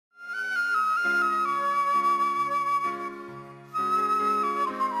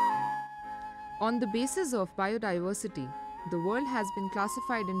On the basis of biodiversity, the world has been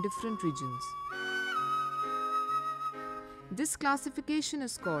classified in different regions. This classification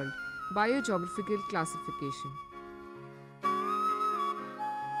is called Biogeographical classification.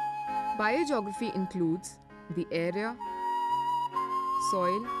 Biogeography includes the area,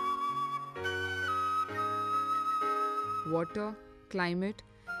 soil, water, climate,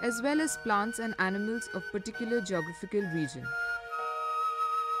 as well as plants and animals of particular geographical region.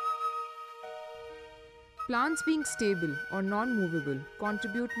 Plants being stable or non-movable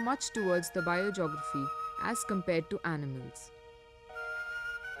contribute much towards the biogeography as compared to animals.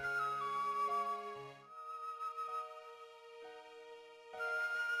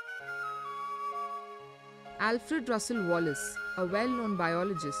 Alfred Russel Wallace, a well-known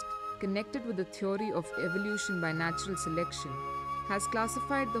biologist connected with the theory of evolution by natural selection, has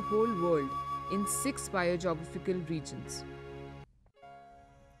classified the whole world in 6 biogeographical regions.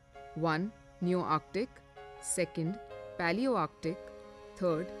 1. Neo-Arctic, 2nd. Paleoarctic,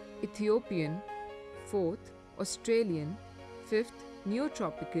 3rd. Ethiopian, 4th. Australian, 5th.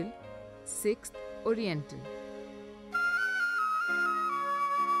 Neotropical, 6th. Oriental.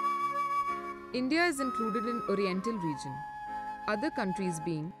 India is included in Oriental region, other countries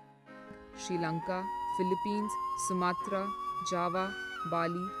being Sri Lanka, Philippines, Sumatra, Java,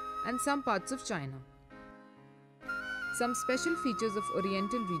 Bali, and some parts of China. Some special features of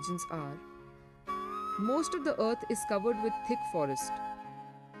Oriental regions are: most of the earth is covered with thick forest.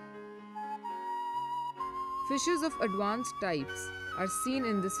 Fishes of advanced types are seen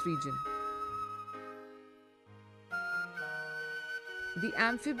in this region. The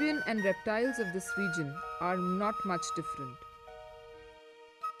amphibian and reptiles of this region are not much different.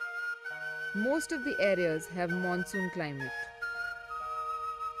 Most of the areas have monsoon climate.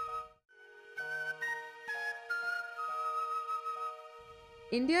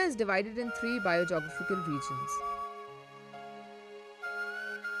 India is divided in 3 biogeographical regions: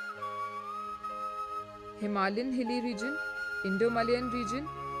 Himalayan hilly region, Indo-Malayan region,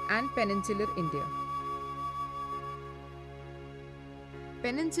 and Peninsular India.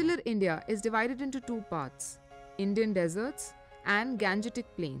 Peninsular India is divided into 2 parts: Indian deserts and Gangetic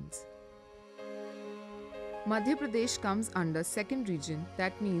plains. Madhya Pradesh comes under 2nd region,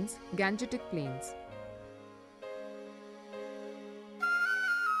 that means Gangetic plains.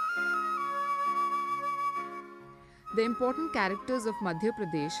 The important characters of Madhya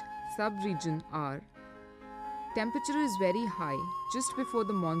Pradesh sub-region are: temperature is very high just before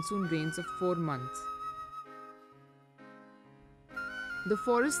the monsoon rains of 4 months. The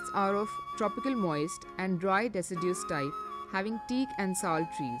forests are of tropical moist and dry deciduous type, having teak and sal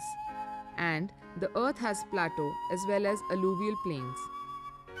trees, and the earth has plateau as well as alluvial plains.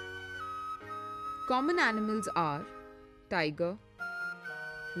 Common animals are tiger,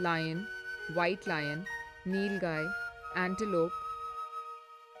 lion, white lion, nilgai, antelope,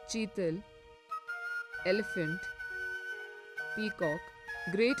 cheetal, elephant, peacock,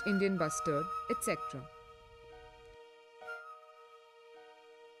 great Indian bustard, etc.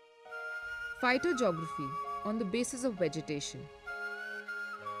 Phytogeography on the basis of vegetation.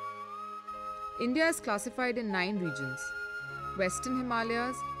 India is classified in 9 regions: Western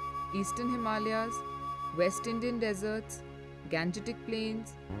Himalayas, Eastern Himalayas, West Indian deserts, Gangetic plains,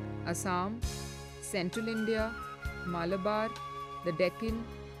 Assam, Central India, Malabar, the Deccan,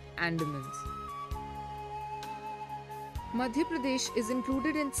 Andamans. Madhya Pradesh is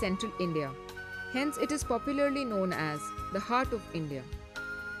included in Central India, hence it is popularly known as the Heart of India.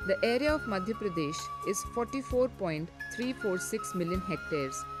 The area of Madhya Pradesh is 44.346 million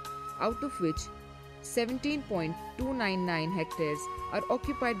hectares, out of which 17.299 hectares are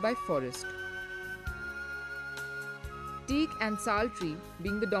occupied by forest. Teak and sal tree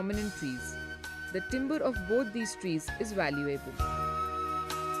being the dominant trees. The timber of both these trees is valuable.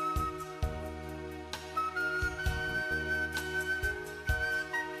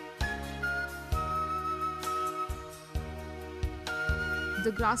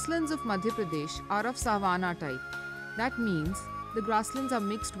 The grasslands of Madhya Pradesh are of savanna type. That means the grasslands are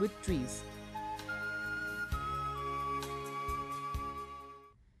mixed with trees.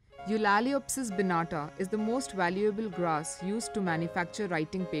 Eulalliopsis pinnata is the most valuable grass used to manufacture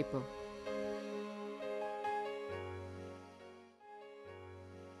writing paper.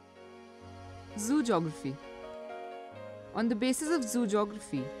 Zoography. On the basis of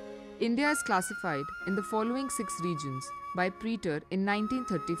zoography, India is classified in the following 6 regions by Preter in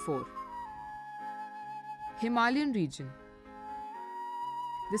 1934. Himalayan region.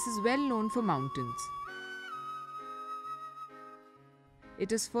 This is well known for mountains.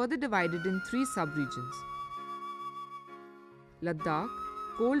 It is further divided in 3 sub-regions: Ladakh,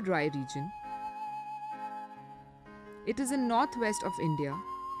 cold dry region; It is in northwest of India.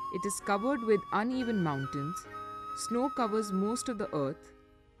 It is covered with uneven mountains. Snow covers most of the earth.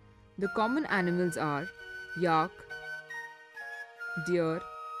 The common animals are yak, deer,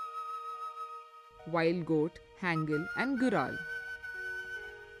 wild goat, hangal and gural.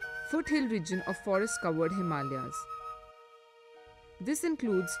 Foothill region of forest-covered Himalayas. This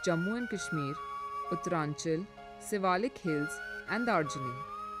includes Jammu and Kashmir, Uttaranchal, Sivalik Hills and Darjeeling.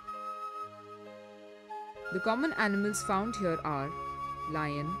 The common animals found here are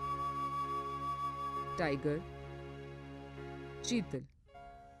lion, tiger, cheetal.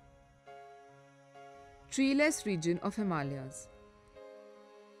 Treeless region of Himalayas.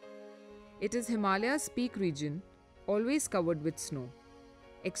 It is Himalayas peak region, always covered with snow.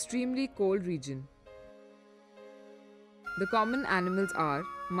 Extremely cold region. The common animals are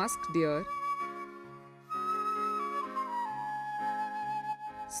musk deer,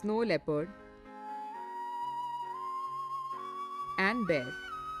 snow leopard, and bear.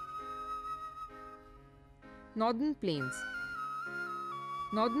 Northern plains.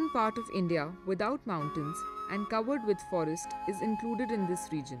 Northern part of India without mountains and covered with forest is included in this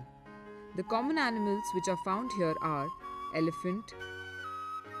region. The common animals which are found here are elephant,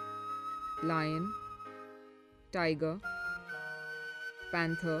 lion, tiger,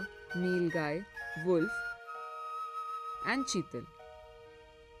 panther, nilgai, wolf, and cheetal.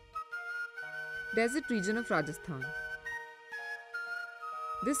 Desert region of Rajasthan.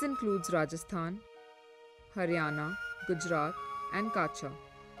 This includes Rajasthan, Haryana, Gujarat, and Kachcha.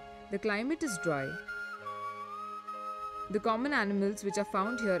 The climate is dry. The common animals which are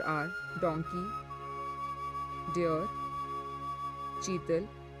found here are donkey, deer, cheetal,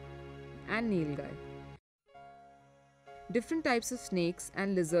 and nilgai. Different types of snakes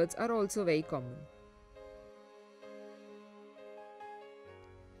and lizards are also very common.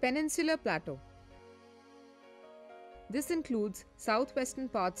 Peninsular Plateau. This includes southwestern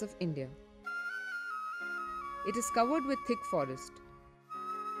parts of India. It is covered with thick forest.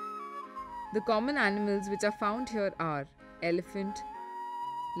 The common animals which are found here are elephant,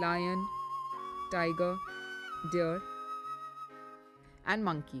 lion, tiger, deer, and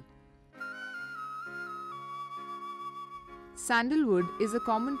monkey. Sandalwood is a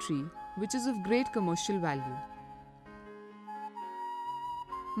common tree which is of great commercial value.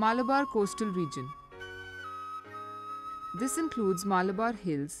 Malabar coastal region. This includes Malabar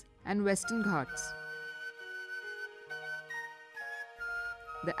Hills and Western Ghats.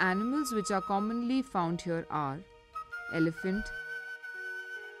 The animals which are commonly found here are elephant,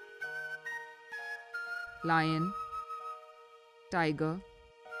 lion, tiger,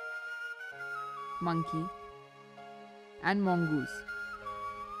 monkey, and mongoose.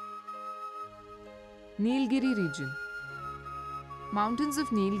 Nilgiri region. Mountains of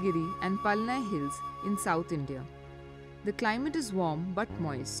Nilgiri and Palnai Hills in South India. The climate is warm but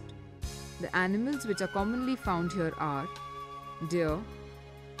moist. The animals which are commonly found here are deer,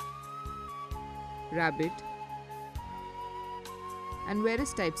 rabbit, and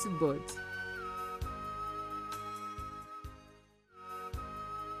various types of birds.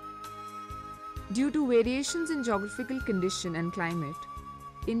 Due to variations in geographical condition and climate,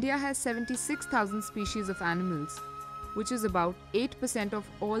 India has 76,000 species of animals, which is about 8% of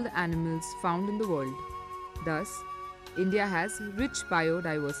all the animals found in the world. Thus, India has rich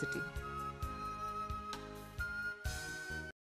biodiversity.